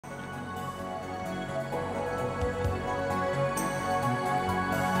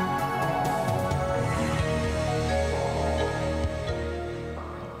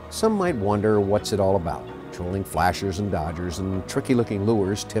Some might wonder what's it all about, trolling flashers and dodgers and tricky-looking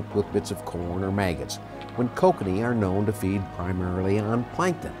lures tipped with bits of corn or maggots, when kokanee are known to feed primarily on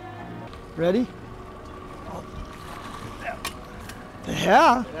plankton. Ready?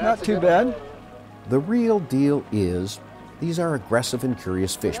 Yeah, not too bad. The real deal is, these are aggressive and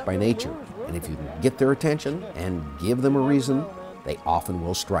curious fish by nature, and if you can get their attention and give them a reason, they often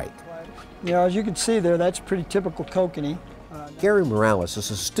will strike. You know, as you can see there, that's pretty typical kokanee. Gary Miralles is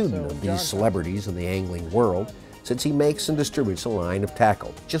a student of these celebrities in the angling world, since he makes and distributes a line of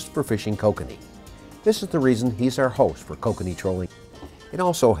tackle just for fishing kokanee. This is the reason he's our host for kokanee trolling. It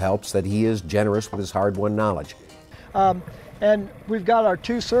also helps that he is generous with his hard-won knowledge. And we've got our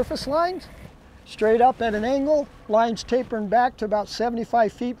two surface lines, straight up at an angle, lines tapering back to about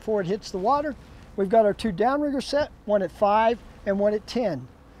 75 feet before it hits the water. We've got our two downrigger set, one at 5 and one at 10.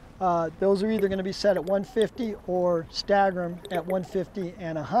 Those are either going to be set at 150 or stagger them at 150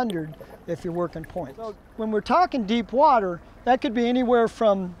 and 100 if you're working points. So when we're talking deep water, that could be anywhere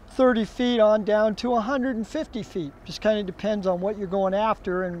from 30 feet on down to 150 feet. Just kind of depends on what you're going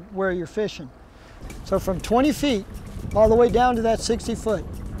after and where you're fishing. So from 20 feet all the way down to that 60 foot,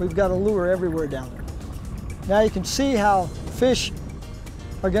 we've got a lure everywhere down there. Now you can see how fish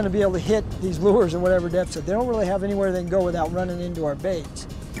are going to be able to hit these lures at whatever depths. They don't really have anywhere they can go without running into our baits.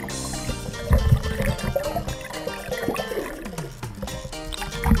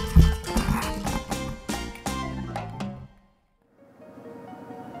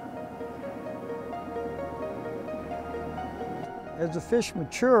 As the fish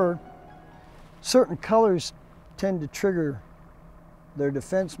mature, certain colors tend to trigger their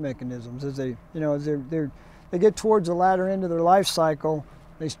defense mechanisms. As they, they get towards the latter end of their life cycle,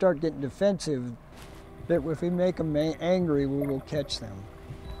 they start getting defensive. That if we make them angry, we will catch them.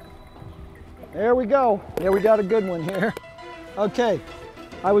 There we go. Yeah, we got a good one here. Okay,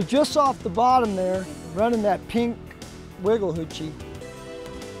 I was just off the bottom there, running that pink wiggle hoochie.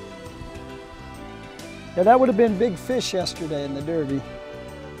 Yeah, that would have been big fish yesterday in the Derby.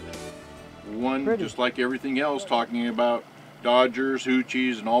 One, just like everything else, talking about dodgers,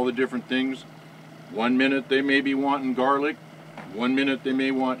 hoochies, and all the different things. 1 minute they may be wanting garlic, 1 minute they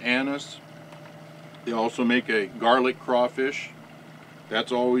may want anise. They also make a garlic crawfish.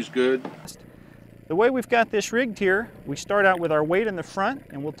 That's always good. The way we've got this rigged here, we start out with our weight in the front,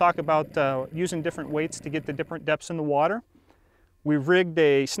 and we'll talk about using different weights to get the different depths in the water. We've rigged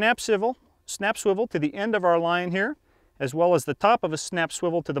a snap swivel to the end of our line here, as well as the top of a snap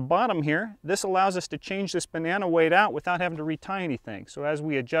swivel to the bottom here. This allows us to change this banana weight out without having to retie anything. So as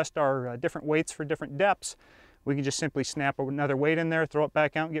we adjust our different weights for different depths, we can just simply snap another weight in there, throw it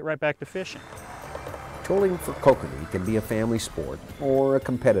back out, and get right back to fishing. Trolling for kokanee can be a family sport or a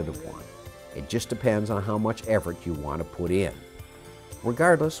competitive one. It just depends on how much effort you want to put in.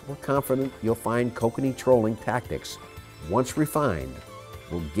 Regardless, we're confident you'll find kokanee trolling tactics, once refined,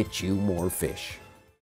 will get you more fish.